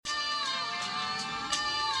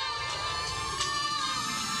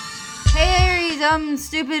dumb,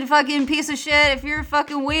 stupid fucking piece of shit, if you're a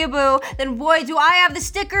fucking weeaboo, then boy, do I have the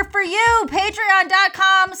sticker for you.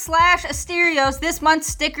 Patreon.com/Asterios. This month's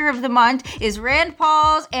sticker of the month is Rand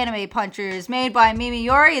Paul's Anime Punchers, made by Mimi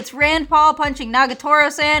Yori. It's Rand Paul punching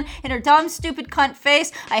Nagatoro-san in her dumb, stupid cunt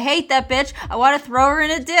face. I hate that bitch. I want to throw her in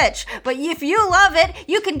a ditch. But if you love it,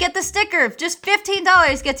 you can get the sticker. Just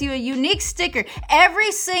 $15 gets you a unique sticker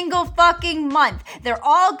every single fucking month. They're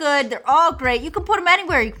all good. They're all great. You can put them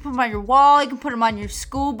anywhere. You can put them on your wall. You can put them on your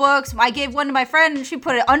school books. I gave one to my friend and she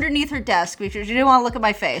put it underneath her desk because she didn't want to look at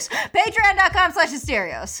my face.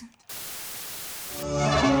 Patreon.com/Asterios.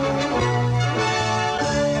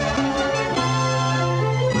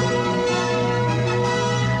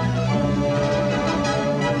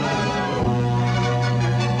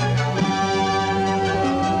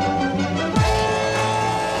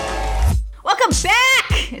 Welcome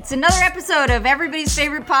back! It's another episode of everybody's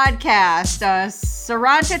favorite podcast.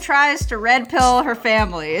 Sirancha tries to red pill her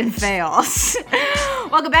family and fails.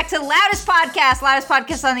 Welcome back to the loudest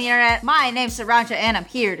podcast on the internet. My name's Sirancha, and I'm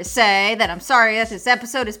here to say that I'm sorry that this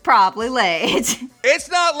episode is probably late. It's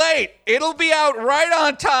not late. It'll be out right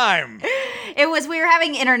on time. We were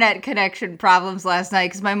having internet connection problems last night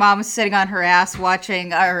because my mom was sitting on her ass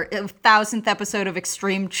watching our 1000th episode of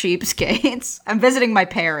Extreme Cheapskates. I'm visiting my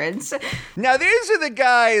parents. Now, these are the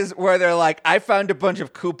guys where they're like, I found a bunch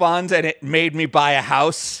of coupons and it made me buy a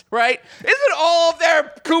house, right? Isn't all of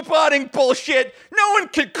their couponing bullshit? No one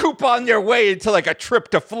can coupon their way into like a trip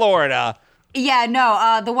to Florida. Yeah,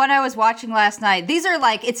 no, the one I was watching last night, these are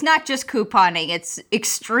like, it's not just couponing, it's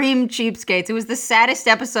Extreme Cheapskates. It was the saddest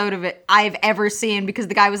episode of it I've ever seen because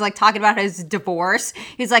the guy was like talking about his divorce.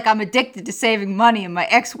 He's like, I'm addicted to saving money and my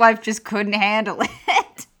ex-wife just couldn't handle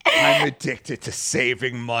it. I'm addicted to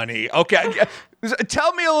saving money. Okay,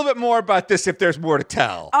 tell me a little bit more about this if there's more to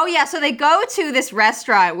tell. Oh, yeah. So they go to this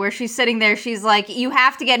restaurant where she's sitting there. She's like, you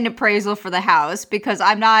have to get an appraisal for the house because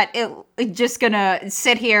I'm not just going to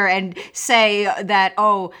sit here and say that,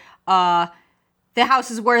 the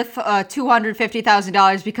house is worth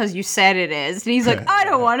 $250,000 because you said it is. And he's like, I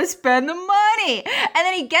don't want to spend the money. And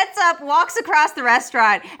then he gets up, walks across the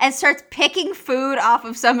restaurant, and starts picking food off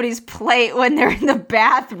of somebody's plate when they're in the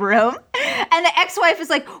bathroom. And the ex-wife is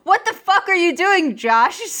like, what the fuck are you doing,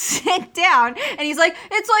 Josh? Sit down. And he's like,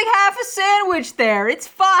 it's like half a sandwich there. It's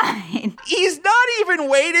fine. He's not even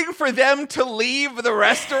waiting for them to leave the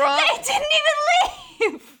restaurant. They didn't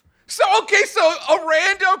even leave. So a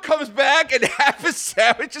rando comes back and half his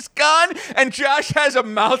sandwich is gone, and Josh has a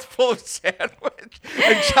mouthful of sandwich.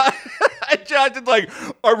 And Josh is like,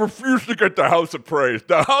 I refuse to get the house appraised.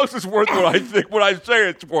 The house is worth what I say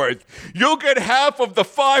it's worth. You'll get half of the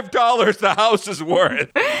 $5 the house is worth.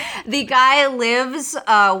 The guy lives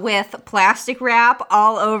with plastic wrap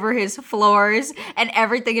all over his floors and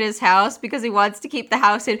everything in his house because he wants to keep the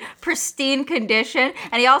house in pristine condition.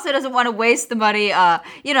 And he also doesn't want to waste the money,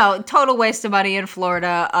 total waste of money in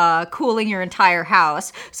Florida, cooling your entire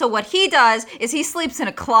house. So what he does is he sleeps in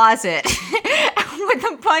a closet with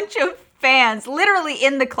a bunch of fans, literally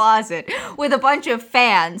in the closet with a bunch of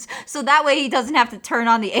fans. So that way he doesn't have to turn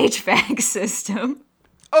on the HVAC system.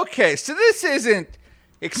 Okay, so this isn't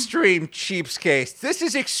Extreme Cheapskates. This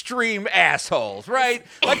is Extreme Assholes, right?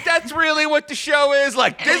 Like, that's really what the show is?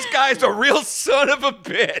 Like, this guy's a real son of a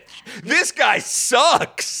bitch. This guy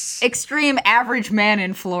sucks. Extreme Average Man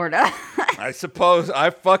in Florida. I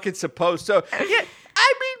fucking suppose so. Yeah,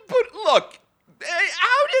 I mean, but look,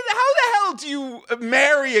 how the hell do you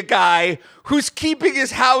marry a guy who's keeping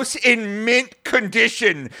his house in mint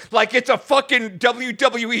condition like it's a fucking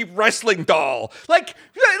WWE wrestling doll?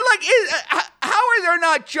 How are there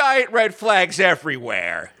not giant red flags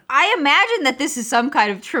everywhere? I imagine that this is some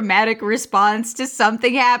kind of traumatic response to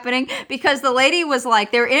something happening because the lady was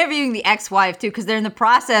like, they were interviewing the ex-wife too because they're in the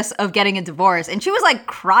process of getting a divorce. And she was like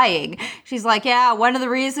crying. She's like, yeah, one of the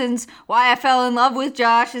reasons why I fell in love with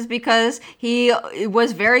Josh is because he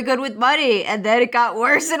was very good with money. And then it got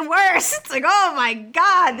worse and worse. It's like, oh my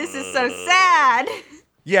God, this is so sad.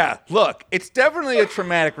 Yeah, look, it's definitely a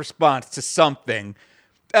traumatic response to something.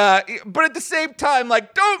 But at the same time,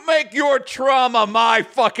 like, don't make your trauma my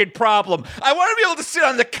fucking problem. I want to be able to sit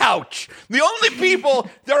on the couch. The only people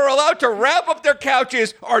that are allowed to wrap up their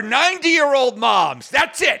couches are 90-year-old moms.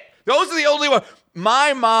 That's it. Those are the only ones.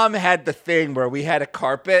 My mom had the thing where we had a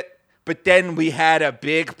carpet, but then we had a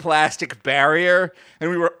big plastic barrier, and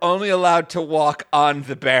we were only allowed to walk on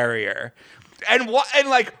the barrier. And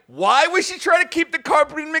why was she trying to keep the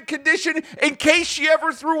carpet in mint condition? In case she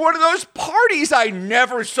ever threw one of those parties I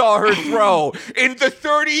never saw her throw in the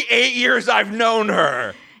 38 years I've known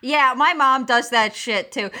her. Yeah, my mom does that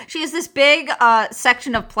shit too. She has this big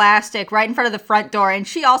section of plastic right in front of the front door, and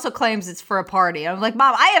she also claims it's for a party. I'm like,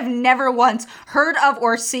 Mom, I have never once heard of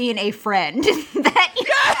or seen a friend that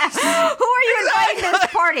Yes! Who are you inviting to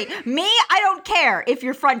this party? Me? I don't care if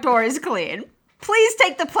your front door is clean. Please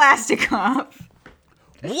take the plastic off.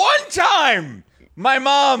 One time, my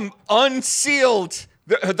mom unsealed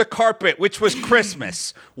the carpet, which was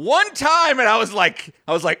Christmas. One time, and I was like,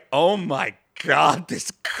 oh my God,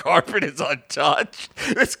 this carpet is untouched.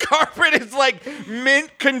 This carpet is like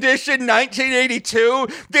mint condition 1982.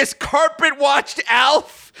 This carpet watched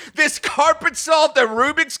Alf. This carpet solved the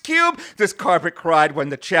Rubik's Cube. This carpet cried when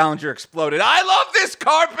the Challenger exploded. I love this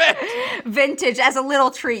carpet. Vintage. As a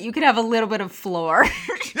little treat, you can have a little bit of floor.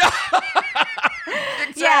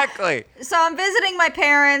 Exactly. Yeah. So I'm visiting my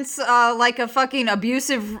parents like a fucking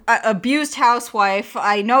abused housewife.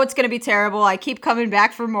 I know it's going to be terrible. I keep coming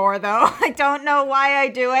back for more, though. I don't know why I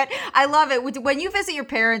do it. I love it. When you visit your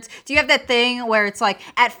parents, do you have that thing where it's like,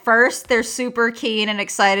 at first, they're super keen and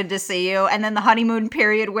excited to see you, and then the honeymoon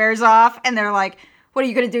period wears off, and they're like, what are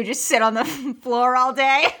you going to do, just sit on the floor all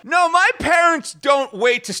day? No, my parents don't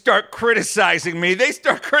wait to start criticizing me. They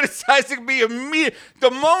start criticizing me immediately.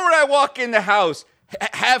 The moment I walk in the house,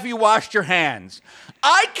 have you washed your hands?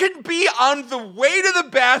 I can be on the way to the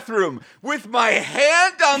bathroom with my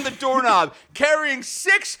hand on the doorknob, carrying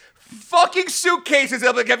 6 fucking suitcases.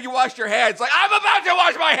 I'm like, have you washed your hands? Like, I'm about to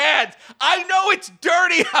wash my hands. I know it's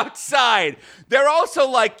dirty outside. They're also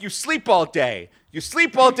like, you sleep all day. You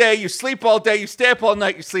sleep all day, you sleep all day, you stay up all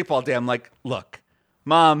night, you sleep all day. I'm like, look,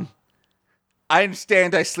 Mom, I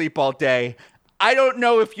understand I sleep all day. I don't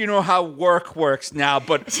know if you know how work works now,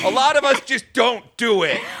 but a lot of us just don't do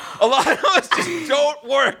it. A lot of us just don't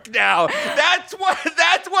work now. That's what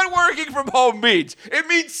working from home means. It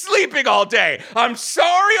means sleeping all day. I'm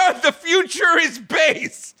sorry the future is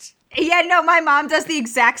based. Yeah, no, my mom does the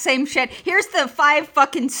exact same shit. Here's the 5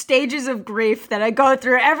 fucking stages of grief that I go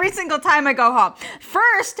through every single time I go home.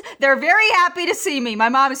 First, they're very happy to see me. My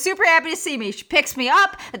mom is super happy to see me. She picks me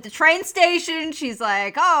up at the train station. She's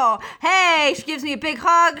like, oh, hey. She gives me a big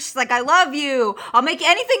hug. She's like, I love you. I'll make you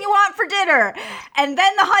anything you want for dinner. And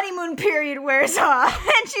then the honeymoon period wears off.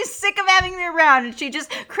 And she's sick of having me around. And she just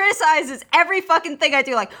criticizes every fucking thing I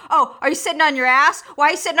do. Like, oh, are you sitting on your ass? Why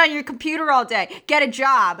are you sitting on your computer all day? Get a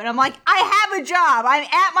job. And I'm like, I have a job. I'm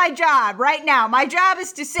at my job right now. My job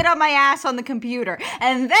is to sit on my ass on the computer.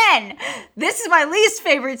 And then, this is my least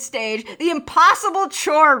favorite stage, the impossible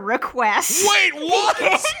chore request. Wait, what?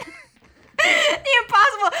 The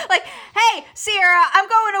impossible, like, hey, Sierra, I'm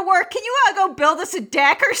going to work. Can you go build us a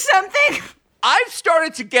deck or something? I've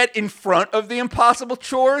started to get in front of the impossible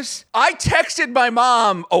chores. I texted my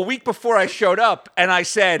mom a week before I showed up, and I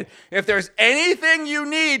said, if there's anything you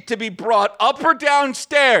need to be brought up or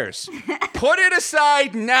downstairs, put it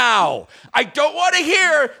aside now. I don't want to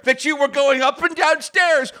hear that you were going up and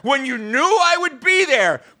downstairs when you knew I would be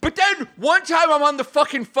there. But then one time I'm on the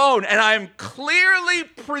fucking phone, and I'm clearly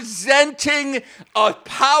presenting a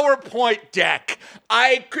PowerPoint deck.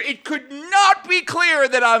 It could not be clearer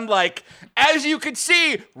that I'm like, as you can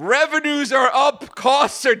see, revenues are up,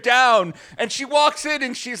 costs are down. And she walks in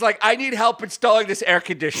and she's like, I need help installing this air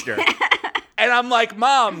conditioner. And I'm like,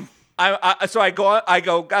 Mom, so I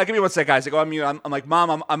go, give me one sec, guys. I go on mute. I'm like,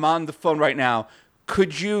 Mom, I'm on the phone right now.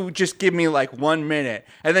 Could you just give me like 1 minute?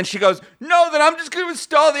 And then she goes, no, then I'm just going to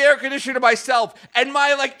install the air conditioner myself. And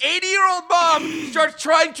my like 80-year-old mom starts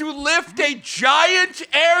trying to lift a giant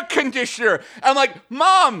air conditioner. I'm like,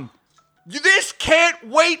 Mom, this can't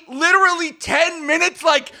wait literally 10 minutes.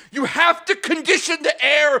 Like, you have to condition the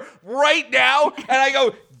air right now. And I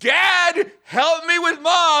go, Dad, help me with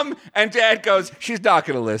Mom. And Dad goes, she's not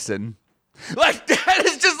going to listen. Like, Dad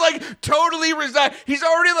is just like totally resigned. He's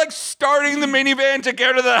already like starting the minivan to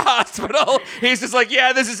go to the hospital. He's just like,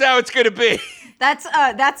 yeah, this is how it's going to be.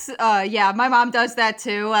 Yeah, my mom does that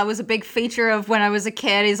too. That was a big feature of when I was a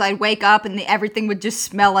kid, is I'd wake up and everything would just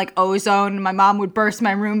smell like ozone. My mom would burst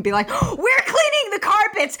my room and be like, we're cleaning the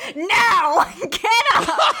carpets now! Get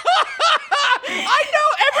up! I know,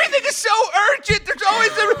 everything is so urgent. There's always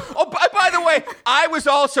by the way, I was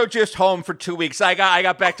also just home for 2 weeks. I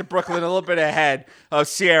got back to Brooklyn a little bit ahead of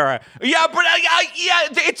Sierra. Yeah, but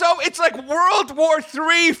it's like World War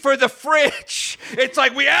III for the fridge. It's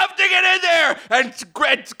like, we have to get in there and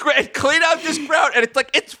clean out this ground. And it's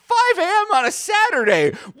like, it's 5 a.m. on a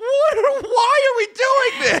Saturday. Why are we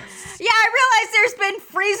doing this? Yeah, I realize there's been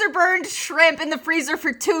freezer after-burned shrimp in the freezer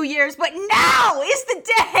for 2 years, but now is the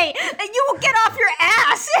day that you will get off your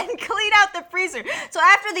ass and clean out the freezer. So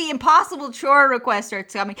after the impossible chore request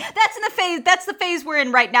starts coming, that's the phase we're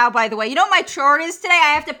in right now, by the way. You know what my chore is today?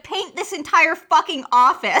 I have to paint this entire fucking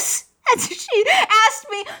office. And she asked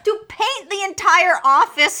me to paint the entire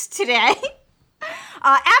office today.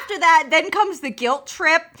 After that, then comes the guilt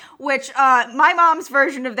trip, which my mom's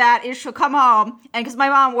version of that is she'll come home, and because my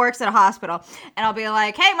mom works at a hospital, and I'll be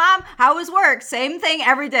like, hey, Mom, how was work? Same thing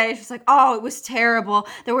every day. She's like, oh, it was terrible.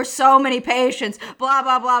 There were so many patients, blah,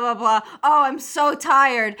 blah, blah, blah, blah. Oh, I'm so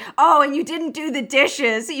tired. Oh, and you didn't do the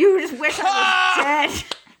dishes. You just wish I was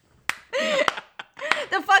dead.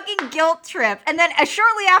 The fucking guilt trip. And then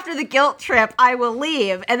shortly after the guilt trip, I will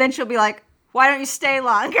leave, and then she'll be like, why don't you stay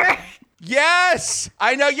longer? Yes,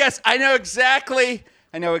 I know. Yes, I know exactly.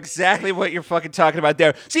 I know exactly what you're fucking talking about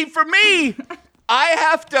there. See, for me,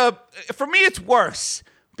 for me, it's worse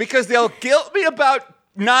because they'll guilt me about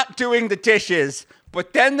not doing the dishes,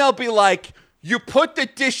 but then they'll be like, you put the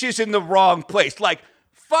dishes in the wrong place. Like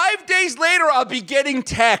 5 days later, I'll be getting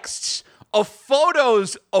texts of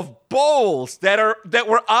photos of bowls that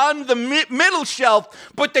were on the middle shelf,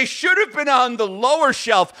 but they should have been on the lower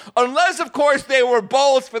shelf, unless, of course, they were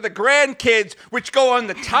bowls for the grandkids, which go on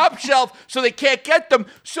the top shelf, so they can't get them.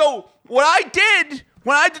 So what I did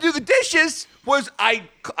when I had to do the dishes was I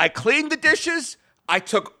cleaned the dishes, I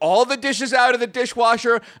took all the dishes out of the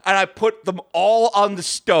dishwasher, and I put them all on the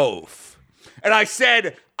stove. And I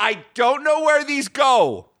said, I don't know where these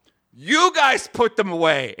go. You guys put them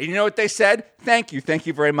away. And you know what they said? Thank you. Thank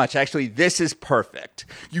you very much. Actually, this is perfect.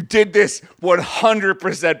 You did this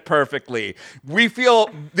 100% perfectly. We feel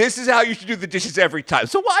this is how you should do the dishes every time.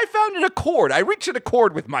 So I found an accord. I reached an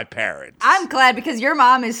accord with my parents. I'm glad because your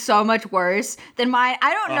mom is so much worse than mine.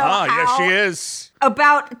 I don't know how. Yeah, she is.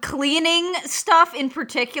 About cleaning stuff in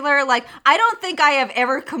particular, like, I don't think I have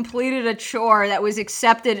ever completed a chore that was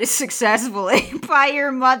accepted successfully by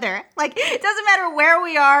your mother. Like, it doesn't matter where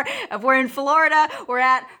we are, if we're in Florida, we're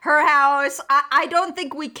at her house, I don't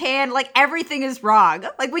think we can, like, everything is wrong.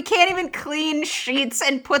 Like, we can't even clean sheets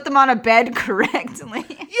and put them on a bed correctly.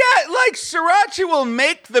 Yeah, like, Sirancha will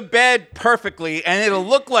make the bed perfectly, and it'll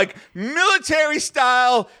look like military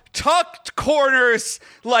style, tucked corners,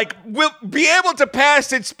 like, will be able to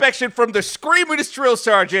pass inspection from the screaming drill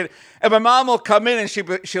sergeant, and my mom will come in and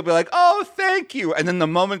she'll be like, oh, thank you. And then the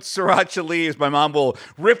moment Sirancha leaves, my mom will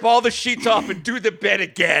rip all the sheets off and do the bed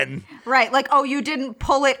again. Right, like, oh, you didn't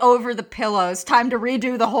pull it over the pillows. Time to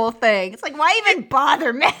redo the whole thing. It's like, why even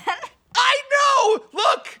bother, man? I know!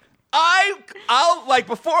 Look! I'll like,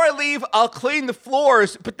 before I leave, I'll clean the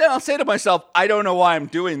floors, but then I'll say to myself, I don't know why I'm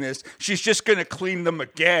doing this. She's just going to clean them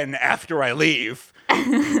again after I leave. But,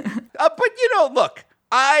 you know, look,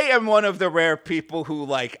 I am one of the rare people who,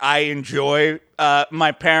 like, I enjoy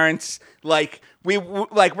my parents. Like, we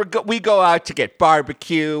go out to get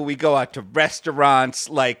barbecue. We go out to restaurants.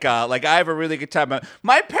 Like I have a really good time.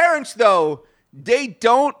 My parents, though, they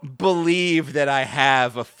don't believe that I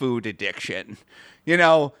have a food addiction. You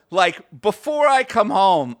know, like, before I come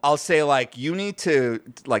home, I'll say, like, you need to,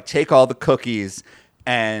 like, take all the cookies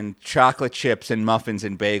and chocolate chips and muffins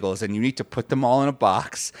and bagels, and you need to put them all in a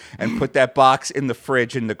box and put that box in the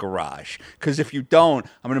fridge in the garage. Because if you don't,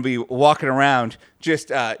 I'm going to be walking around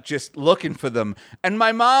just looking for them. And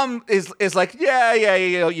my mom is like, yeah,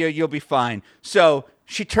 you'll be fine. So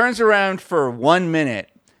she turns around for 1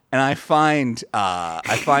 minute, and I find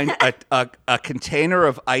a container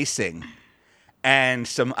of icing and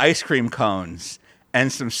some ice cream cones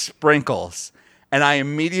and some sprinkles. And I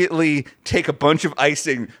immediately take a bunch of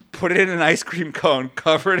icing, put it in an ice cream cone,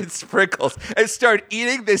 cover it in sprinkles, and start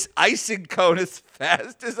eating this icing cone as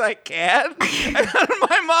fast as I can. And then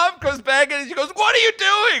my mom comes back and she goes, what are you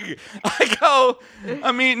doing? I go,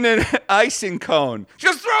 I'm eating an icing cone. She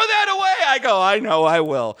goes, throw that away. I go, I know, I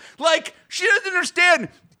will. Like, she doesn't understand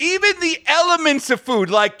even the elements of food,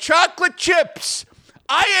 like chocolate chips.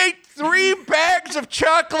 I ate 3 bags of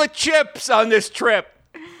chocolate chips on this trip.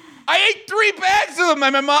 I ate 3 bags of them,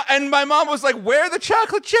 and my mom was like, where are the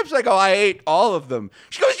chocolate chips? I go, I ate all of them.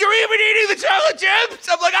 She goes, you're even eating the chocolate chips?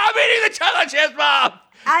 I'm like, I'm eating the chocolate chips, Mom.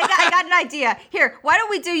 I got an idea. Here, why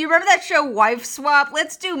don't we do, you remember that show Wife Swap?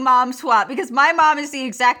 Let's do Mom Swap, because my mom is the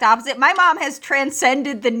exact opposite. My mom has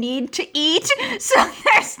transcended the need to eat, so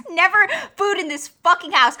there's never food in this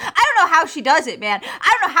fucking house. I don't know how she does it, man.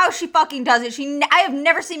 I don't know how she fucking does it. I have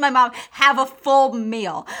never seen my mom have a full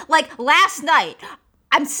meal. Like, last night,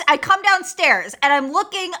 I come downstairs and I'm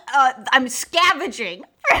looking, I'm scavenging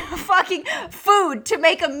fucking food to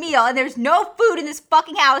make a meal, and there's no food in this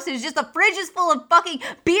fucking house. There's just the fridge is full of fucking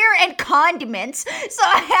beer and condiments. So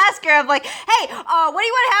I ask her, I'm like, hey, what do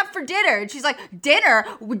you want to have for dinner? And she's like, dinner?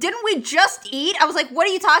 Didn't we just eat? I was like, what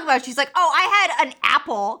are you talking about? She's like, oh, I had an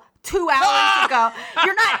apple 2 hours ago.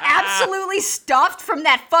 You're not absolutely stuffed from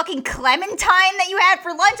that fucking clementine that you had for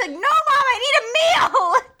lunch? Like, no, Mom, I need a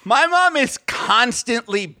meal. My mom is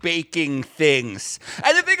constantly baking things.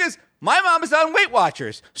 And the thing is, my mom is on Weight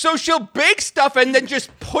Watchers, so she'll bake stuff and then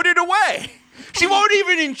just put it away. She won't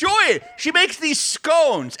even enjoy it. She makes these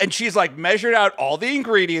scones, and she's like measured out all the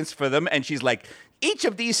ingredients for them, and she's like, each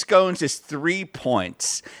of these scones is 3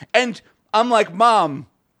 points. And I'm like, Mom,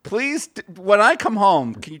 please, when I come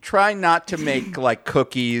home, can you try not to make like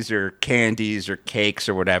cookies or candies or cakes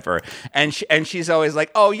or whatever? And she's always like,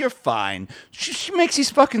 oh, you're fine. She makes these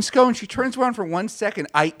fucking scones. She turns around for 1 second.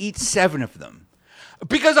 I eat 7 of them.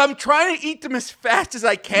 Because I'm trying to eat them as fast as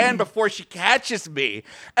I can before she catches me.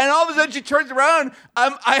 And all of a sudden she turns around,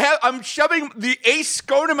 I'm shoving the ace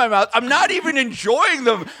scone in my mouth. I'm not even enjoying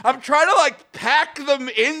them. I'm trying to like pack them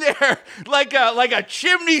in there like a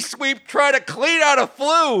chimney sweep trying to clean out a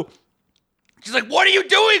flue. She's like, what are you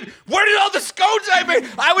doing? Where did all the scones I made?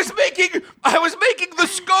 I was making the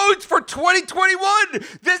scones for 2021.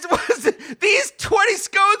 These 20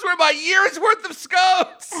 scones were my year's worth of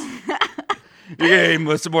scones. You're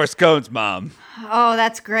gonna eat some more scones, Mom. Oh,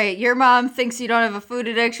 that's great. Your mom thinks you don't have a food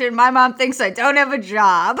addiction. My mom thinks I don't have a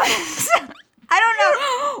job. I don't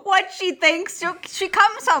know what she thinks. She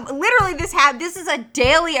comes home. Literally, this is a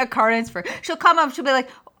daily occurrence for her. She'll come home. She'll be like,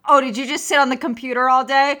 oh, did you just sit on the computer all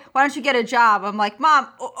day? Why don't you get a job? I'm like, Mom,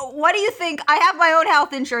 what do you think? I have my own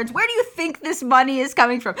health insurance. Where do you think this money is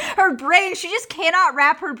coming from? Her brain, she just cannot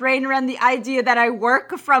wrap her brain around the idea that I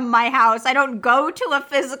work from my house. I don't go to a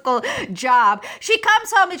physical job. She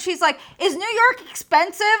comes home and she's like, is New York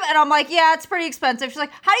expensive? And I'm like, yeah, it's pretty expensive. She's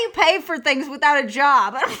like, how do you pay for things without a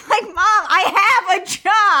job? And I'm like, Mom, I have a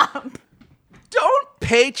job. Don't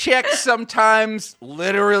paychecks sometimes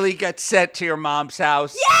literally get sent to your mom's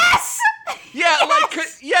house? Yes! Yeah,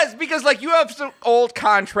 yes, because like you have some old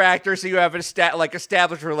contractors that you have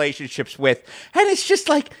established relationships with, and it's just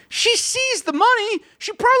like she sees the money.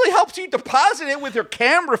 She probably helps you deposit it with her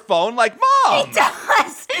camera phone, like, Mom. She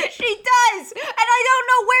does, and I don't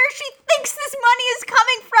know where she thinks this money is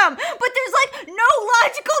coming from, but there's like no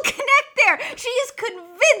logical connect there. She is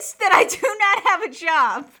convinced that I do not have a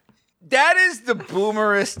job. That is the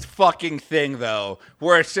boomerist fucking thing, though,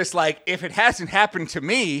 where it's just like, if it hasn't happened to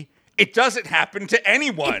me, it doesn't happen to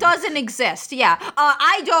anyone. It doesn't exist, yeah.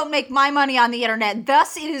 I don't make my money on the internet,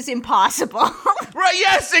 thus it is impossible. Right,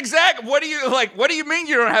 yes, exactly. What do you mean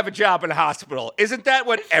you don't have a job in a hospital? Isn't that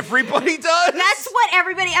what everybody does? That's what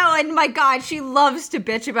everybody, oh, and my God, she loves to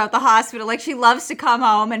bitch about the hospital. Like, she loves to come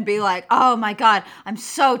home and be like, oh my God, I'm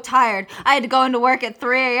so tired. I had to go into work at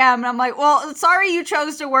 3 a.m. And I'm like, well, sorry you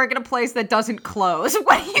chose to work at a place that doesn't close.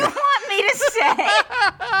 What do you want me to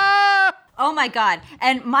say? Oh my God.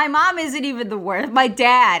 And my mom isn't even the worst. My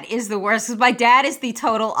dad is the worst because my dad is the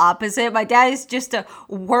total opposite. My dad is just a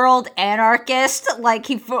world anarchist. Like,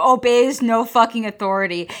 he obeys no fucking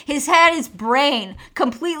authority. His head, his brain,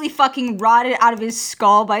 completely fucking rotted out of his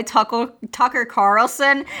skull by Tucker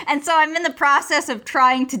Carlson. And so I'm in the process of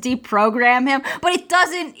trying to deprogram him, but it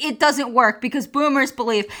doesn't work because boomers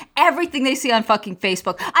believe everything they see on fucking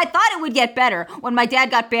Facebook. I thought it would get better when my dad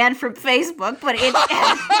got banned from Facebook, but it...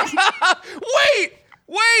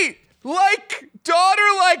 Wait! Like daughter,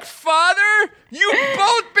 like father? You've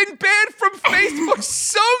both been banned from Facebook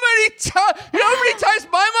so many times. You know how many times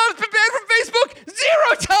my mom's been banned from Facebook?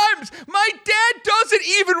 0 times! My dad doesn't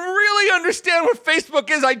even really understand what Facebook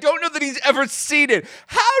is. I don't know that he's ever seen it.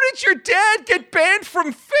 How did your dad get banned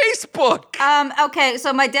from Facebook? Okay,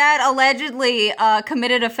 so my dad allegedly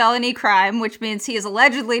committed a felony crime, which means he is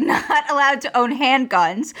allegedly not allowed to own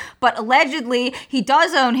handguns, but allegedly he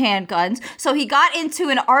does own handguns. So he got into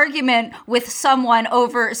an argument with someone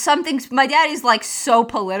over something. My dad is like so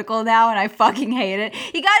political now, and I fucking hate it.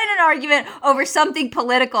 He got in an argument over something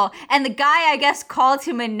political, and the guy, I guess, called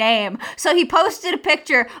him a name. So he posted a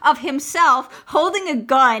picture of himself holding a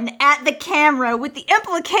gun at the camera with the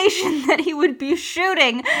implication that he would be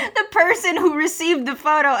shooting the person who received the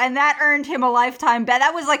photo, and that earned him a lifetime ban.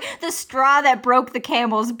 That was like the straw that broke the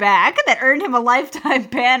camel's back that earned him a lifetime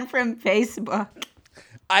ban from Facebook.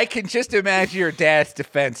 I can just imagine your dad's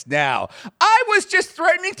defense now. I was just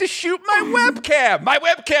threatening to shoot my webcam. My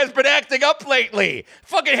webcam's been acting up lately.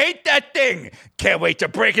 Fucking hate that thing. Can't wait to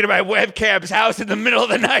break into my webcam's house in the middle of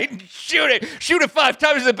the night and shoot it. Shoot it 5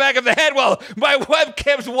 times in the back of the head while my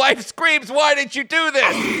webcam's wife screams, "Why did you do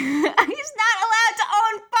this?" He's not allowed to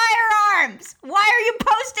own firearms. Why are you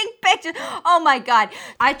posting pictures? Oh my God.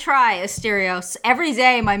 I try, Asterios, every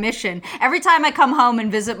day, my mission. Every time I come home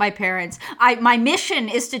and visit my parents, my mission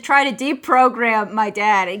is to try to deprogram my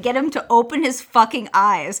dad and get him to open his fucking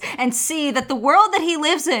eyes and see that the world that he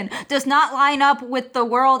lives in does not line up with the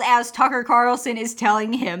world as Tucker Carlson is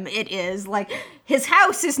telling him it is. Like, his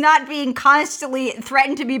house is not being constantly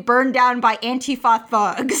threatened to be burned down by Antifa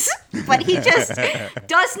thugs, but he just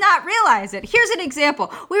does not realize it. Here's an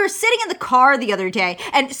example. We were sitting in the car the other day,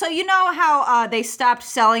 and so you know how they stopped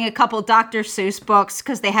selling a couple Dr. Seuss books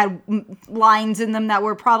because they had lines in them that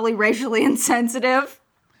were probably racially insensitive?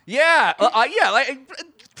 Yeah,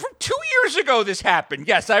 from 2 years ago this happened.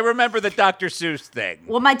 Yes, I remember the Dr. Seuss thing.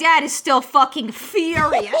 Well, my dad is still fucking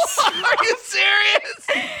furious. Are you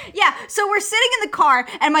serious? Yeah, so we're sitting in the car,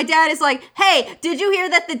 and my dad is like, "Hey, did you hear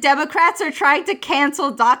that the Democrats are trying to cancel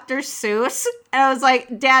Dr. Seuss?" And I was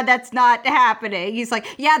like, "Dad, that's not happening." He's like,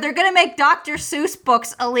 "Yeah, they're going to make Dr. Seuss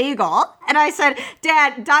books illegal." And I said,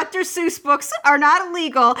 "Dad, Dr. Seuss books are not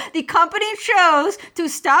illegal. The company chose to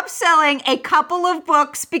stop selling a couple of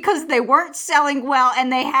books because they weren't selling well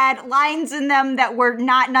and they had lines in them that were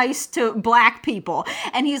not nice to black people."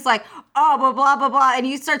 And he's like, "Oh, blah, blah, blah, blah." And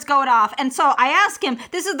he starts going off. And so I ask him,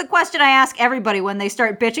 this is the question I ask everybody when they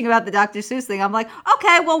start bitching about the Dr. Seuss thing. I'm like,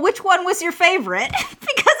 "Okay, well, which one was your favorite?"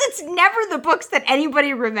 Because it's never the books that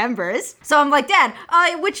anybody remembers. So I'm like, "Dad,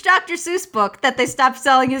 which Dr. Seuss book that they stopped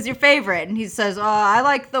selling is your favorite?" And he says, "I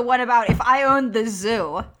like the one about if I owned the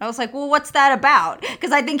zoo." I was like, "Well, what's that about?"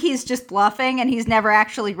 Because I think he's just bluffing and he's never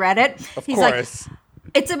actually read it. He's course. Like,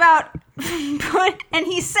 "It's about," and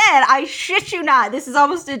he said, I shit you not, this is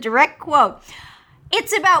almost a direct quote,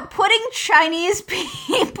 "It's about putting Chinese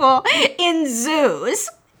people in zoos."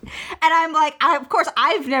 And I'm like, of course,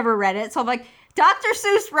 I've never read it. So I'm like, Dr.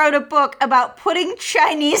 Seuss wrote a book about putting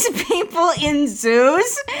Chinese people in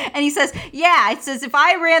zoos? And he says, "Yeah, it says if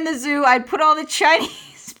I ran the zoo, I'd put all the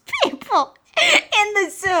Chinese people in the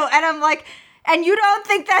zoo." And I'm like, "And you don't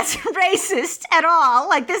think that's racist at all?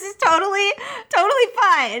 Like, this is totally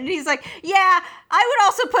fine." And he's like, "Yeah, I would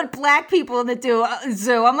also put black people in the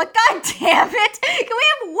zoo." I'm like, "God damn it. Can we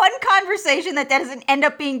have one conversation that doesn't end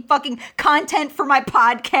up being fucking content for my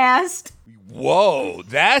podcast?" Whoa,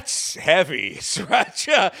 that's heavy,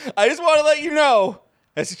 Sirancha. I just want to let you know,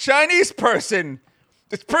 as a Chinese person,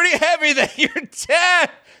 it's pretty heavy that your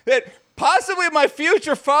dad, that possibly my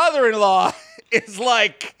future father-in-law, is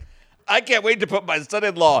like, "I can't wait to put my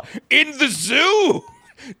son-in-law in the zoo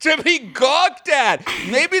to be gawked at.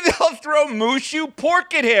 Maybe they'll throw Mushu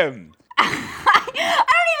pork at him." I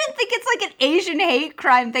don't even think it's like an Asian hate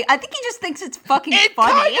crime thing. I think he just thinks it's fucking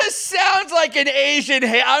funny. It kind of sounds like an Asian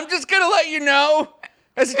hate. I'm just going to let you know,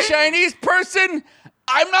 as a Chinese person,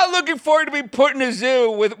 I'm not looking forward to being put in a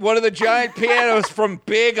zoo with one of the giant pianos from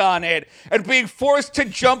Big on it and being forced to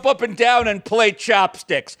jump up and down and play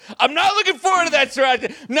chopsticks. I'm not looking forward to that,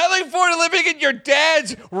 Sirancha. I'm not looking forward to living in your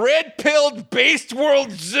dad's red-pilled based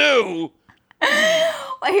world zoo.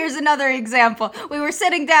 Well, here's another example. We were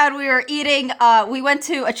sitting down, we were eating, we went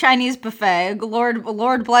to a Chinese buffet.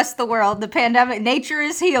 Lord bless the world. The pandemic, nature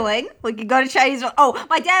is healing. We could go to Chinese. Oh,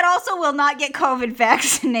 my dad also will not get COVID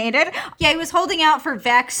vaccinated. Yeah, he was holding out for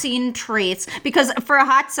vaccine treats because for a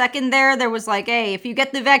hot second there was like, "Hey, if you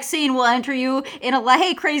get the vaccine, we'll enter you in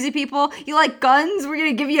hey, crazy people, you like guns? We're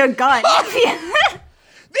going to give you a gun."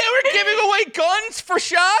 They were giving away guns for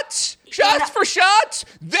shots? Shots for shots?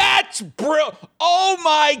 That's brilliant. Oh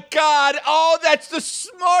my God. Oh, that's the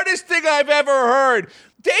smartest thing I've ever heard.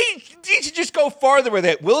 They need to just go farther with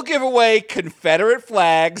it. We'll give away Confederate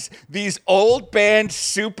flags, these old banned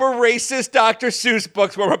super racist Dr. Seuss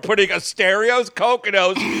books where we're putting Asterios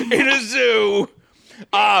Kokonos in a zoo.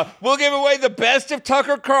 We'll give away the best of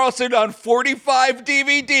Tucker Carlson on 45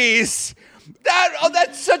 DVDs.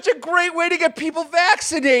 That's such a great way to get people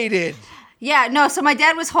vaccinated. Yeah, no, so my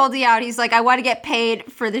dad was holding out. He's like, "I want to get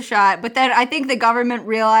paid for the shot." But then I think the government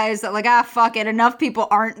realized that, like, fuck it. Enough people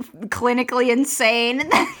aren't clinically insane.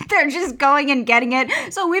 They're just going and getting it.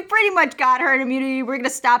 So we pretty much got herd immunity. We're going to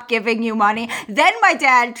stop giving you money. Then my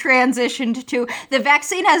dad transitioned to the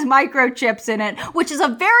vaccine has microchips in it, which is a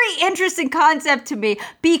very interesting concept to me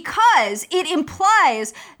because it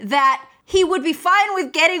implies that he would be fine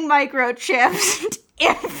with getting microchips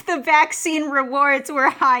if the vaccine rewards were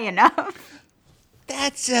high enough.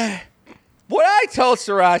 That's What I told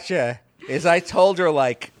Sirancha is I told her,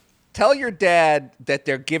 like, tell your dad that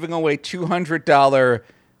they're giving away $200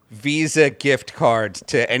 Visa gift cards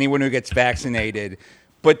to anyone who gets vaccinated,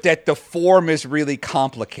 but that the form is really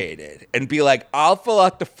complicated. And be like, I'll fill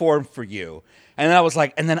out the form for you. And I was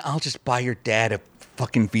like, and then I'll just buy your dad a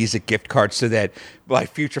fucking Visa gift card so that my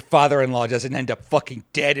future father-in-law doesn't end up fucking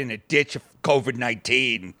dead in a ditch of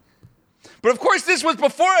COVID-19. But of course, this was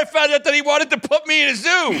before I found out that he wanted to put me in a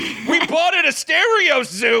zoo. We bought it a stereo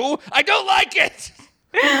zoo. I don't like it.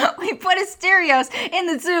 We put his stereos in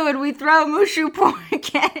the zoo and we throw Mushu pork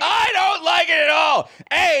at it. I don't like it at all.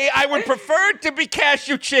 A, I would prefer it to be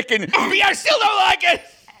cashew chicken. B, I still don't like it.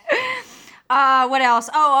 What else?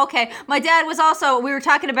 Oh, okay. My dad was also, we were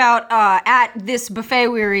talking about at this buffet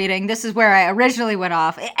we were eating. This is where I originally went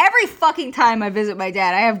off. Every fucking time I visit my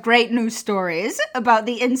dad, I have great news stories about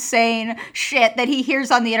the insane shit that he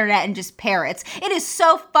hears on the internet and just parrots. It is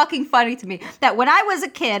so fucking funny to me that when I was a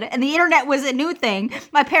kid and the internet was a new thing,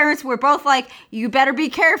 my parents were both like, you better be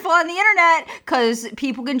careful on the internet because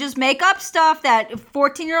people can just make up stuff. That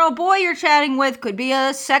 14-year-old boy you're chatting with could be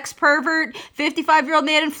a sex pervert, 55-year-old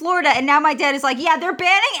man in Florida. And now my dad is like, yeah, they're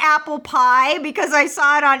banning apple pie because I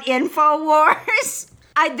saw it on InfoWars.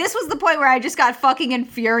 This was the point where I just got fucking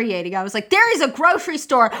infuriating. I was like, there is a grocery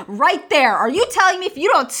store right there. Are you telling me if you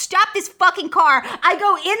don't stop this fucking car, I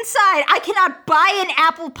go inside, I cannot buy an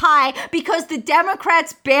apple pie because the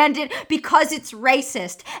Democrats banned it because it's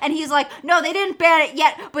racist? And he's like, no, they didn't ban it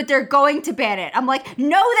yet, but they're going to ban it. I'm like,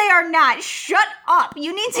 no, they are not. Shut up.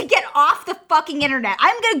 You need to get off the fucking internet.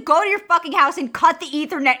 I'm going to go to your fucking house and cut the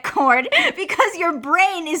Ethernet cord because your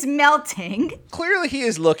brain is melting. Clearly he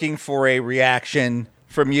is looking for a reaction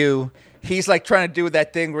from you. He's like trying to do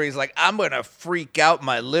that thing where he's like, I'm going to freak out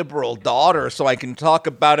my liberal daughter so I can talk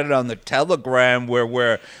about it on the Telegram where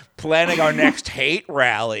we're planning our next hate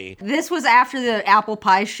rally. This was after the apple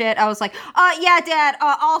pie shit. I was like, yeah, Dad,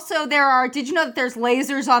 also did you know that there's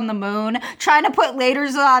lasers on the moon? Trying to put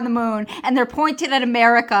lasers on the moon and they're pointed at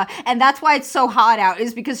America. And that's why it's so hot out,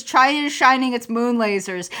 is because China is shining its moon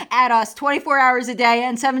lasers at us 24 hours a day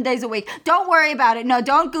and 7 days a week. Don't worry about it. No,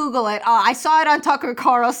 don't Google it. I saw it on Tucker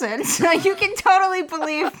Carlson, so you can totally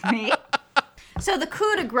believe me. So the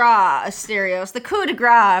coup de grace, Asterios, the coup de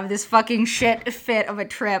grace of this fucking shit fit of a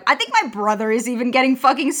trip. I think my brother is even getting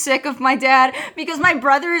fucking sick of my dad because my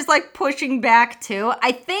brother is like pushing back too.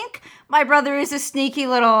 I think my brother is a sneaky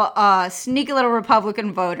little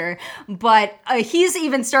Republican voter, but he's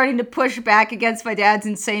even starting to push back against my dad's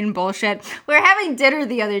insane bullshit. We were having dinner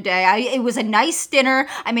the other day. It was a nice dinner.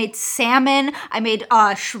 I made salmon. I made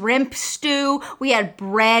shrimp stew. We had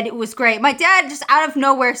bread. It was great. My dad just out of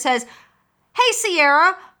nowhere says, hey,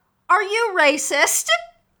 Sierra, are you racist?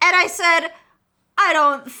 And I said, I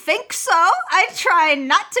don't think so. I try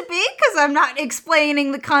not to be because I'm not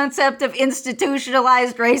explaining the concept of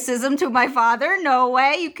institutionalized racism to my father. No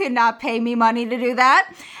way. You could not pay me money to do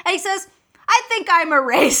that. And he says, I think I'm a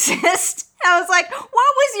racist. I was like, what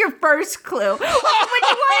was your first clue? When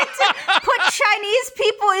you wanted to put Chinese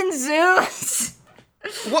people in zoos?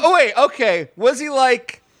 Wait, okay. Was he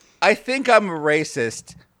like, I think I'm a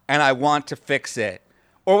racist and I want to fix it?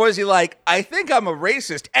 Or was he like, I think I'm a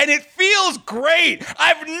racist and it feels great.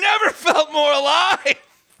 I've never felt more alive. It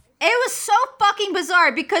was so fucking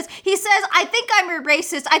bizarre because he says, I think I'm a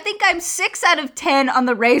racist. I think I'm 6 out of 10 on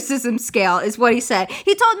the racism scale is what he said.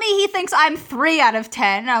 He told me he thinks I'm 3 out of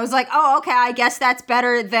 10. And I was like, oh, okay, I guess that's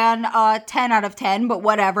better than 10 out of 10, but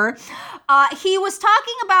whatever. He was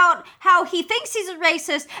talking about how he thinks he's a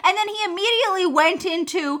racist, and then he immediately went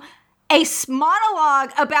into a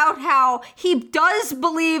monologue about how he does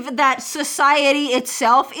believe that society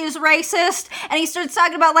itself is racist. And he starts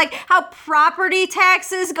talking about like how property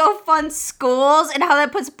taxes go fund schools and how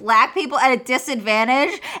that puts black people at a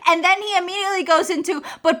disadvantage. And then he immediately goes into,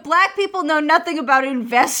 but black people know nothing about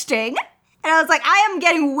investing. And I was like, I am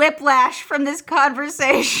getting whiplash from this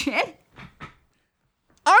conversation.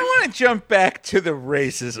 I want to jump back to the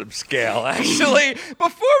racism scale, actually.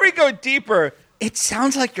 Before we go deeper, it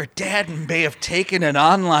sounds like your dad may have taken an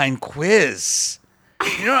online quiz.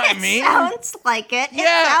 You know what I mean? Sounds like it.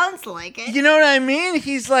 Yeah. It sounds like it. You know what I mean?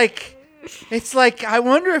 He's like, it's like, I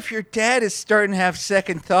wonder if your dad is starting to have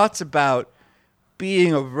second thoughts about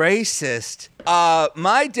being a racist.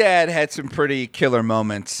 My dad had some pretty killer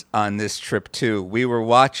moments on this trip, too. We were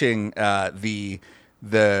watching the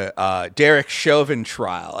Derek Chauvin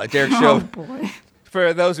trial. Derek Chauvin. Oh, boy.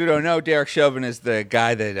 For those who don't know, Derek Chauvin is the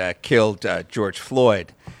guy that killed George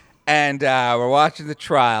Floyd. And we're watching the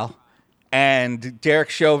trial, And Derek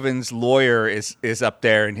Chauvin's lawyer is up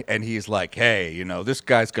there, and he's like, hey, this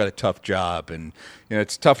guy's got a tough job, and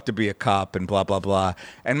it's tough to be a cop, and blah, blah, blah.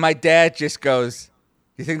 And my dad just goes,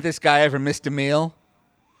 you think this guy ever missed a meal?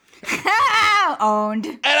 Owned.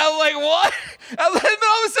 And I'm like, what? And then all of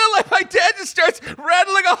a sudden, like, my dad just starts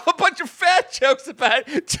rattling off a bunch of fat jokes about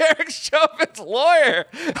Derek Chauvin's lawyer.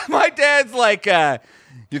 My dad's like,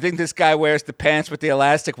 you think this guy wears the pants with the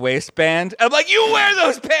elastic waistband? And I'm like, you wear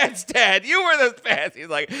those pants, Dad. You wear those pants. He's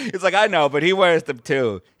like, I know, but he wears them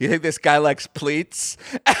too. You think this guy likes pleats?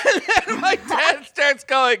 And then my dad starts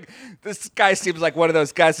going, this guy seems like one of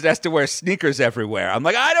those guys that has to wear sneakers everywhere. I'm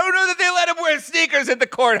like, I don't know that they let him wear sneakers at the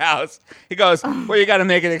courthouse. He goes, well, you got to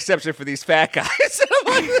make an exception for these fat guys. And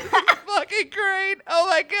I'm like, this is fucking great. Oh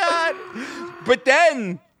my God. But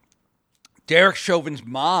then Derek Chauvin's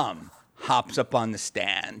mom hops up on the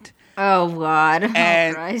stand. Oh, God.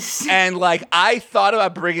 And, oh, Christ. And, like, I thought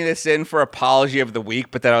about bringing this in for Apology of the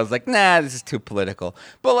Week, but then I was like, nah, this is too political.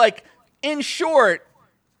 But, like, in short,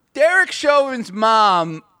 Derek Chauvin's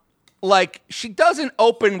mom, like, she doesn't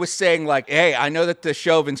open with saying, like, hey, I know that the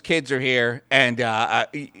Chauvin's kids are here, and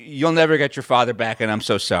you'll never get your father back, and I'm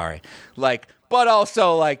so sorry. Like, but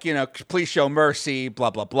also, like, please show mercy,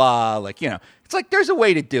 blah, blah, blah. Like, it's like there's a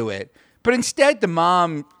way to do it. But instead, the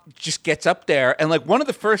mom just gets up there, and like one of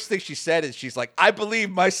the first things she said is she's like, I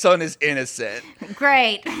believe my son is innocent.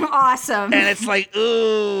 Great. Awesome. And it's like,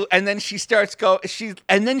 ooh. And then she starts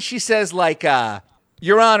and then she says like,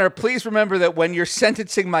 Your Honor, please remember that when you're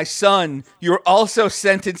sentencing my son, you're also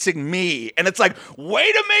sentencing me. And it's like,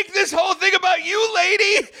 way to make this whole thing about you,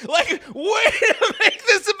 lady. Like, way to make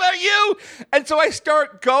this about you. And so I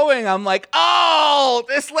start going. I'm like, oh,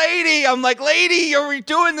 this lady. I'm like, lady, you're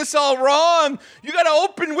doing this all wrong. You got to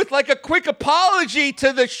open with like a quick apology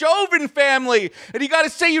to the Chauvin family. And you got to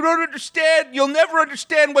say you don't understand. You'll never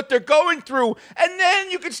understand what they're going through. And then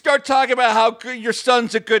you can start talking about how good your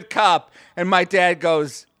son's a good cop. And my dad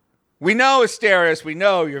goes, we know, Asterios, we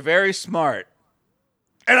know, you're very smart.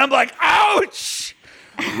 And I'm like, ouch!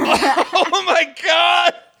 Oh my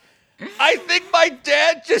God! I think my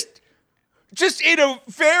dad just in a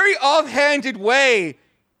very offhanded way,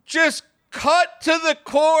 just cut to the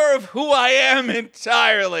core of who I am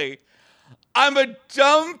entirely. I'm a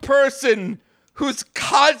dumb person who's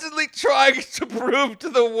constantly trying to prove to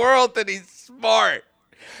the world that he's smart.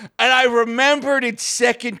 And I remembered in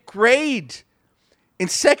second grade,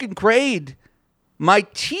 my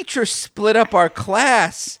teacher split up our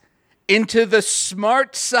class into the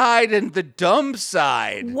smart side and the dumb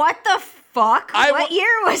side. What the fuck? What year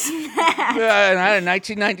was that?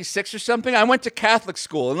 1996 or something. I went to Catholic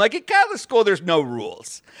school. And like in Catholic school, there's no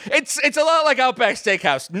rules. It's a lot like Outback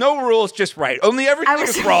Steakhouse. No rules, just right. Only everything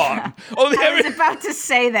is wrong. I was about to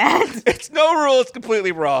say that. It's no rules,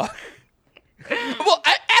 completely wrong. Well,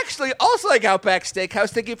 actually, also like Outback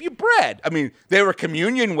Steakhouse, they give you bread. I mean, they were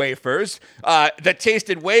communion wafers that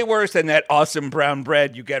tasted way worse than that awesome brown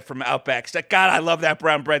bread you get from Outback Steak. God, I love that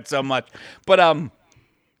brown bread so much. But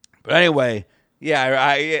anyway,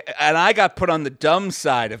 yeah, I got put on the dumb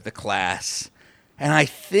side of the class, and I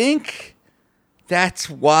think that's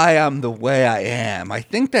why I'm the way I am. I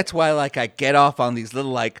think that's why like I get off on these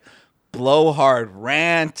little like blowhard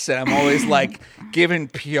rants, and I'm always like giving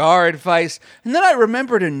PR advice. And then I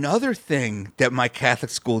remembered another thing that my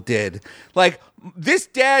Catholic school did. Like this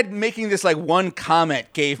dad making this like one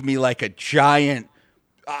comment gave me like a giant,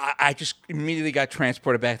 I just immediately got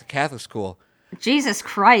transported back to Catholic school. Jesus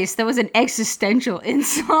Christ, that was an existential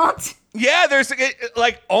insult. Yeah, there's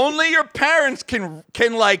like only your parents can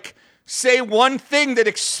like say one thing that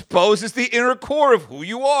exposes the inner core of who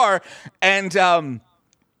you are. And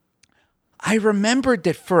I remembered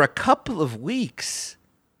that for a couple of weeks,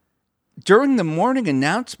 during the morning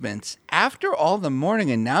announcements, after all the morning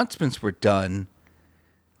announcements were done,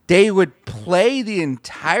 they would play the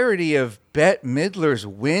entirety of Bette Midler's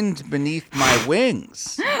Wind Beneath My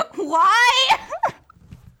Wings. Why?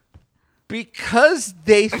 Because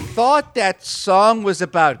they thought that song was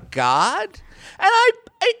about God. And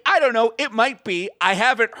I don't know, it might be. I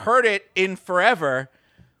haven't heard it in forever.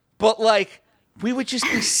 But like, we would just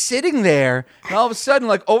be sitting there, and all of a sudden,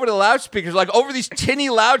 like, over the loudspeakers, like, over these tinny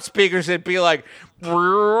loudspeakers, it'd be like, and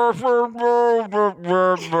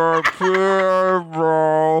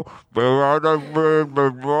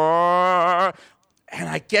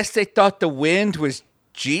I guess they thought the wind was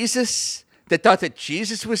Jesus. They thought that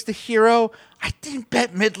Jesus was the hero. I think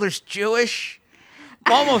Bette Midler's Jewish.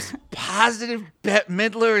 I'm almost positive Bette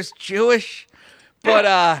Midler is Jewish.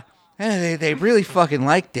 But they really fucking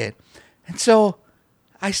liked it. And so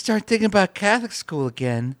I start thinking about Catholic school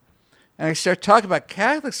again, and I start talking about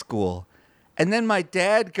Catholic school, And then my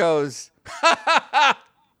dad goes,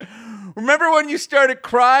 remember when you started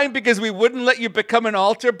crying because we wouldn't let you become an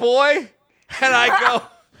altar boy? And I go,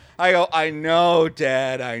 I know,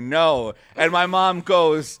 Dad, I know. And my mom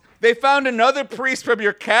goes, they found another priest from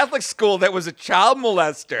your Catholic school that was a child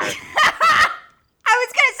molester. I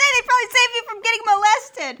was going to say they probably saved you from getting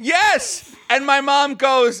molested. Yes. And my mom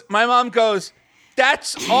goes,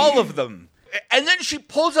 that's all of them. And then she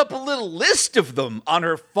pulls up a little list of them on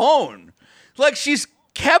her phone. Like she's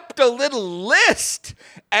kept a little list.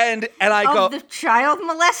 And I go, of the child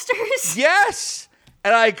molesters? Yes.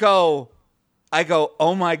 And I go,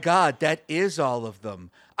 oh my God, that is all of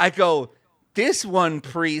them. I go, this one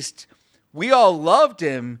priest, we all loved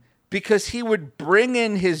him because he would bring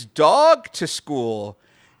in his dog to school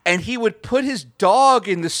and he would put his dog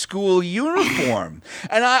in the school uniform.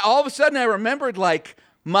 And all of a sudden I remembered like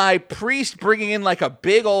my priest bringing in like a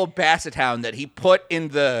big old basset hound that he put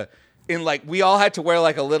in like, we all had to wear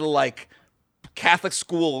like a little like Catholic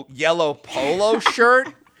school yellow polo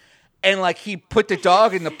shirt. And like he put the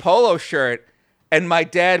dog in the polo shirt. And my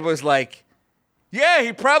dad was like, yeah,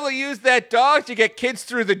 he probably used that dog to get kids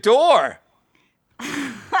through the door.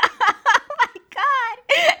 Oh my God.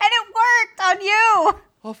 And it worked on you.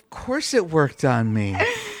 Of course it worked on me.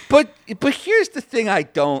 But here's the thing I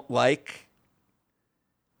don't like.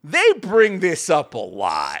 They bring this up a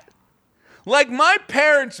lot. Like my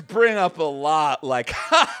parents bring up a lot like,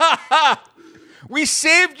 ha ha ha, we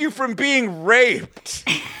saved you from being raped.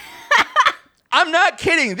 I'm not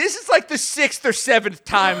kidding. This is like the 6th or 7th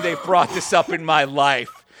time they've brought this up in my life.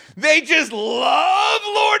 They just love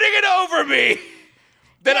lording it over me.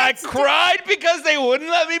 That I cried because they wouldn't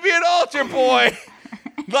let me be an altar boy.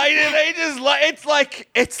 Like they just like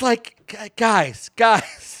it's like guys,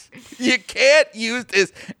 you can't use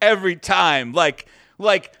this every time. Like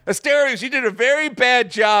Asterios, you did a very bad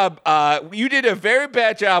job. You did a very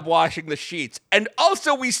bad job washing the sheets, and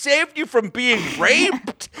also we saved you from being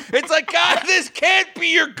raped. It's like, God, this can't be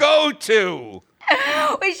your go-to.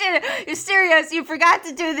 We should. Asterios, you forgot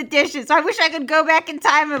to do the dishes. I wish I could go back in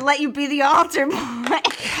time and let you be the altar boy. All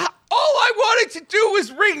I wanted to do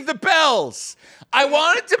was ring the bells. I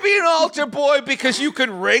wanted to be an altar boy because you could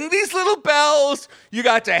ring these little bells. You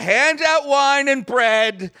got to hand out wine and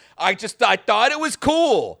bread. I thought it was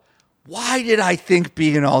cool. Why did I think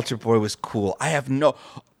being an altar boy was cool?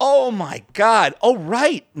 Oh my God. Oh,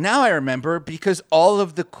 right. Now I remember, because all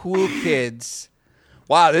of the cool kids.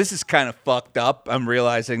 Wow, this is kind of fucked up, I'm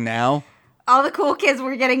realizing now. All the cool kids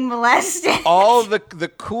were getting molested. All the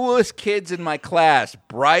coolest kids in my class,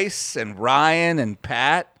 Bryce and Ryan and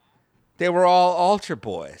Pat, they were all altar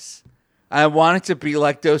boys. I wanted to be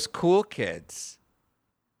like those cool kids.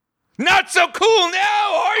 Not so cool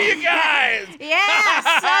now, are you guys? Yeah,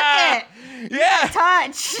 suck it. Yeah.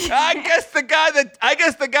 Touch. I guess the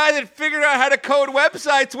guy that figured out how to code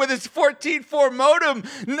websites with his 14.4 modem,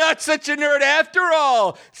 not such a nerd after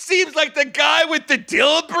all. Seems like the guy with the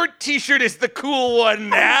Dilbert t-shirt is the cool one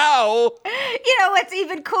now. You know what's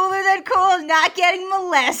even cooler than cool? Not getting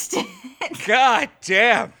molested. God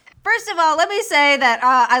damn. First of all, let me say that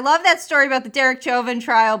I love that story about the Derek Chauvin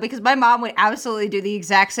trial, because my mom would absolutely do the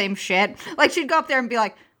exact same shit. Like, she'd go up there and be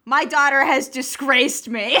like, my daughter has disgraced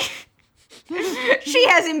me. She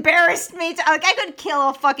has embarrassed me. Like, I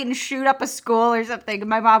could shoot up a school or something. And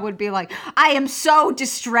my mom would be like, I am so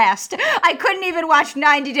distressed. I couldn't even watch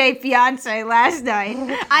 90 Day Fiancé last night.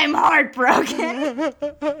 I'm heartbroken.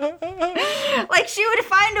 Like, she would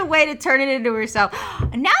find a way to turn it into herself.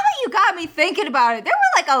 Now that you got me thinking about it, there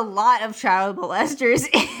were like a lot of child molesters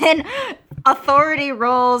in authority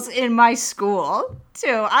roles in my school too.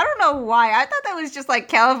 I don't know why. I thought that was just like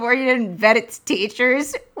California didn't vet its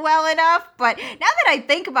teachers well enough. But now that I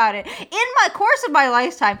think about it, in my course of my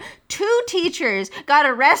lifetime, 2 teachers got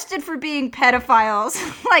arrested for being pedophiles,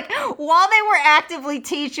 like while they were actively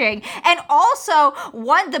teaching. And also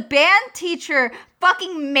the band teacher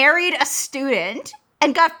fucking married a student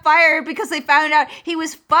and got fired because they found out he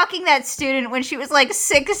was fucking that student when she was like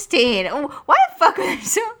 16. What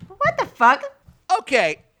the fuck?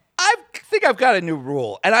 Okay, I think I've got a new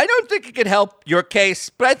rule, and I don't think it could help your case,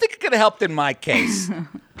 but I think it could have helped in my case.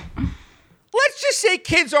 Let's just say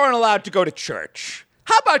kids aren't allowed to go to church.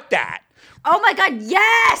 How about that? Oh my God,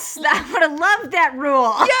 yes! I would have loved that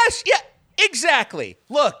rule. Yes, yeah, exactly.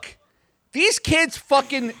 Look, these kids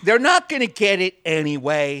they're not going to get it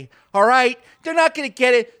anyway, all right? They're not going to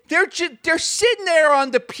get it. They're sitting there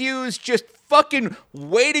on the pews just fucking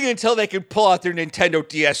waiting until they can pull out their Nintendo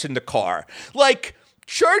DS in the car. Like,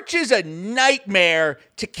 church is a nightmare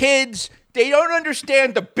to kids They don't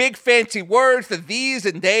understand the big fancy words, the these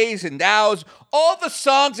and theys and thous. All the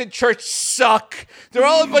songs in church suck. They're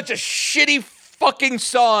all a bunch of shitty fucking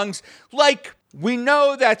songs. Like, we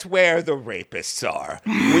know that's where the rapists are.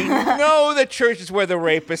 We know that church is where the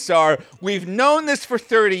rapists are. We've known this for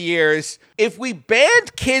 30 years. If we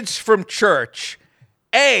banned kids from church,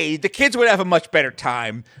 A, the kids would have a much better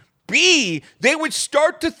time. B, they would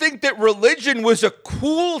start to think that religion was a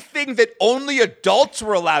cool thing that only adults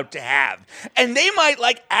were allowed to have. And they might,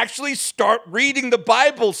 like, actually start reading the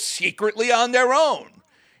Bible secretly on their own.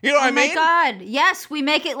 You know what I mean? Oh my God. Yes, we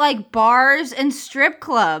make it like bars and strip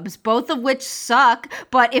clubs, both of which suck.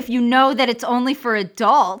 But if you know that it's only for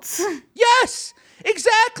adults. Yes,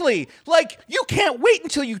 exactly. Like, you can't wait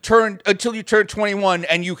until you turn 21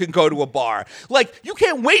 and you can go to a bar. Like, you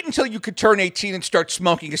can't wait until you could turn 18 and start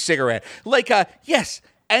smoking a cigarette. Like, yes.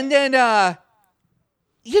 And then,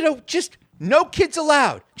 just no kids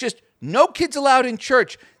allowed. Just no kids allowed in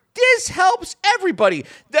church. This helps everybody.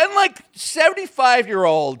 Then, like,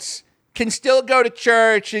 75-year-olds can still go to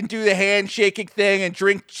church and do the handshaking thing and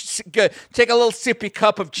take a little sippy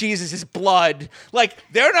cup of Jesus' blood. Like,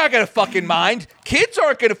 they're not going to fucking mind. Kids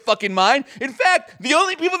aren't going to fucking mind. In fact, the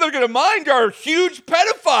only people that are going to mind are huge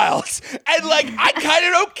pedophiles. And, like, I kind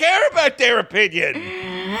of don't care about their opinion.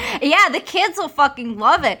 Yeah, the kids will fucking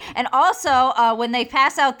love it. And also, when they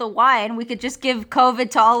pass out the wine, we could just give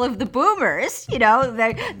COVID to all of the boomers. You know,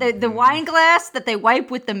 the wine glass that they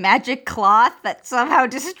wipe with the magic cloth that somehow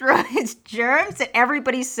destroys germs that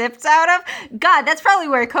everybody sips out of. God, that's probably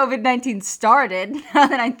where COVID-19 started, now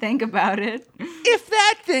that I think about it. If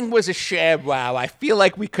that thing was a ShamWow, I feel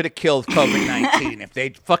like we could have killed COVID-19 if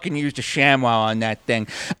they'd fucking used a ShamWow on that thing.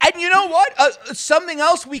 And you know what? Something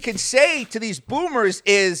else we can say to these boomers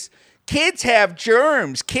is kids have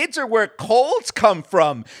germs. Kids are where colds come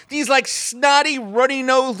from. These, like, snotty,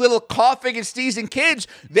 runny-nosed little coughing and sneezing kids,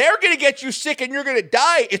 they're going to get you sick and you're going to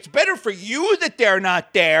die. It's better for you that they're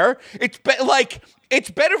not there. It's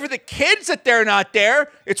better for the kids that they're not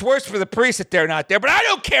there. It's worse for the priests that they're not there. But I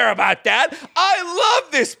don't care about that. I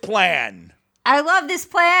love this plan. I love this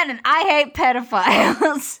plan, and I hate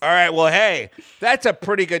pedophiles. All right, well, hey, that's a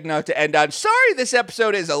pretty good note to end on. Sorry this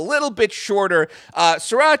episode is a little bit shorter.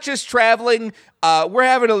 Sirancha's traveling. We're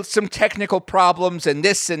having some technical problems and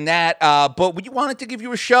this and that, but we wanted to give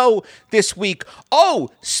you a show this week.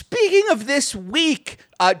 Oh, speaking of this week,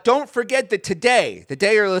 don't forget that today, the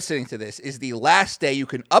day you're listening to this, is the last day you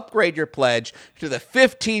can upgrade your pledge to the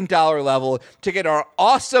 $15 level to get our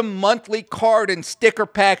awesome monthly card and sticker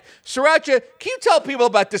pack. Sirancha, can you tell people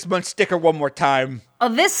about this month's sticker one more time?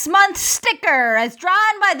 This month's sticker, as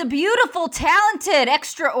drawn by the beautiful, talented,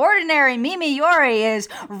 extraordinary Mimi Yori, is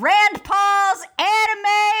Rand Paul's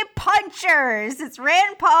Anime Punchers. It's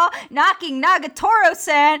Rand Paul knocking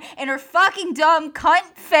Nagatoro-san in her fucking dumb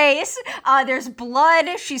cunt face. There's blood.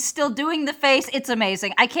 She's still doing the face. It's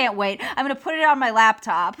amazing. I can't wait. I'm going to put it on my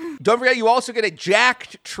laptop. Don't forget, you also get a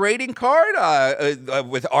jacked trading card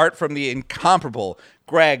with art from the incomparable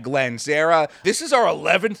Greg Lanzera. This is our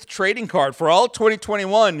 11th trading card for all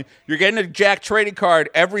 2021. You're getting a Jacked trading card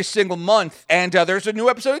every single month. And there's a new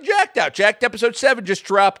episode of Jacked out. Jacked episode 7 just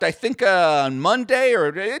dropped, I think, on Monday, or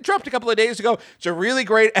it dropped a couple of days ago. It's a really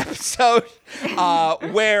great episode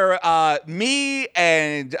where me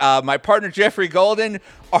and my partner Jeffrey Golden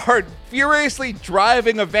are furiously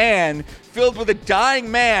driving a van filled with a dying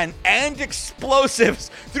man and explosives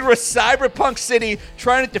through a cyberpunk city,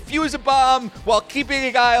 trying to defuse a bomb while keeping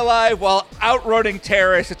a guy alive while outrunning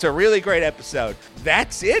terrorists. It's a really great episode.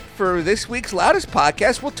 That's it for this week's Loudest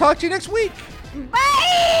Podcast. We'll talk to you next week.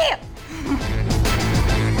 Bye!